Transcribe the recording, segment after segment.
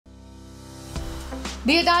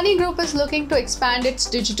The Adani Group is looking to expand its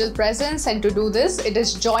digital presence, and to do this, it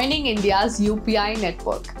is joining India's UPI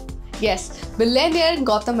network. Yes, billionaire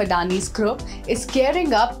Gautam Adani's group is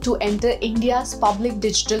gearing up to enter India's public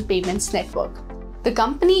digital payments network. The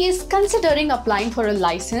company is considering applying for a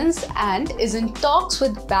license and is in talks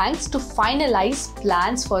with banks to finalize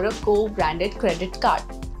plans for a co-branded credit card.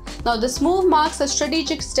 Now, this move marks a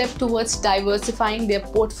strategic step towards diversifying their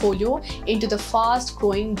portfolio into the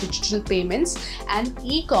fast-growing digital payments and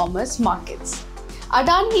e-commerce markets.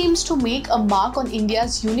 Adani aims to make a mark on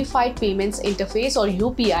India's Unified Payments Interface or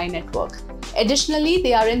UPI network. Additionally,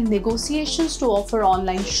 they are in negotiations to offer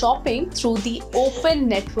online shopping through the Open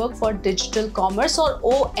Network for Digital Commerce or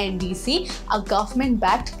ONDC, a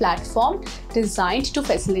government-backed platform designed to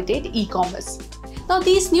facilitate e-commerce. Now,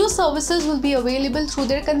 these new services will be available through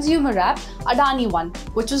their consumer app, Adani One,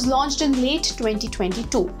 which was launched in late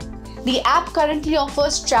 2022. The app currently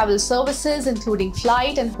offers travel services including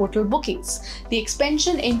flight and hotel bookings. The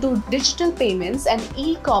expansion into digital payments and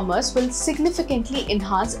e-commerce will significantly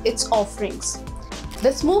enhance its offerings.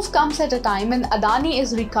 This move comes at a time when Adani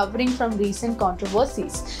is recovering from recent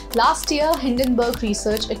controversies. Last year, Hindenburg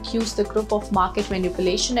Research accused the group of market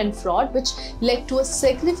manipulation and fraud, which led to a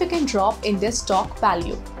significant drop in their stock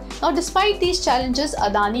value. Now, despite these challenges,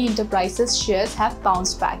 Adani Enterprises shares have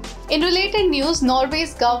bounced back. In related news,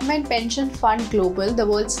 Norway's government pension fund Global, the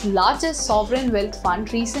world's largest sovereign wealth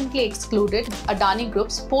fund, recently excluded Adani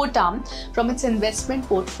Group's port arm from its investment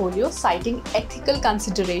portfolio, citing ethical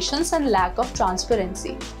considerations and lack of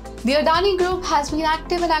transparency. The Adani Group has been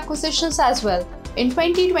active in acquisitions as well. In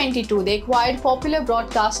 2022, they acquired popular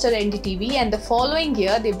broadcaster NDTV, and the following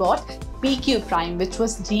year they bought PQ Prime, which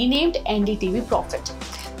was renamed NDTV Profit.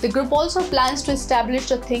 The group also plans to establish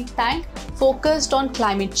a think tank focused on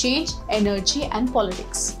climate change, energy, and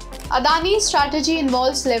politics. Adani's strategy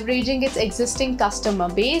involves leveraging its existing customer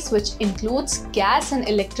base, which includes gas and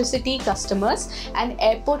electricity customers and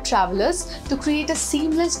airport travelers, to create a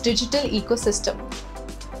seamless digital ecosystem.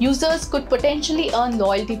 Users could potentially earn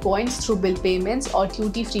loyalty points through bill payments or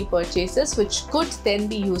duty-free purchases, which could then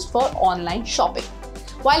be used for online shopping.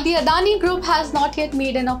 While the Adani Group has not yet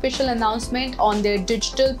made an official announcement on their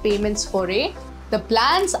digital payments foray, the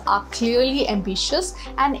plans are clearly ambitious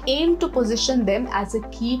and aim to position them as a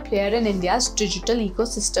key player in India's digital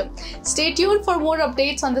ecosystem. Stay tuned for more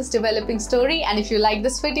updates on this developing story, and if you like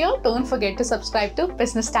this video, don't forget to subscribe to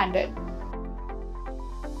Business Standard.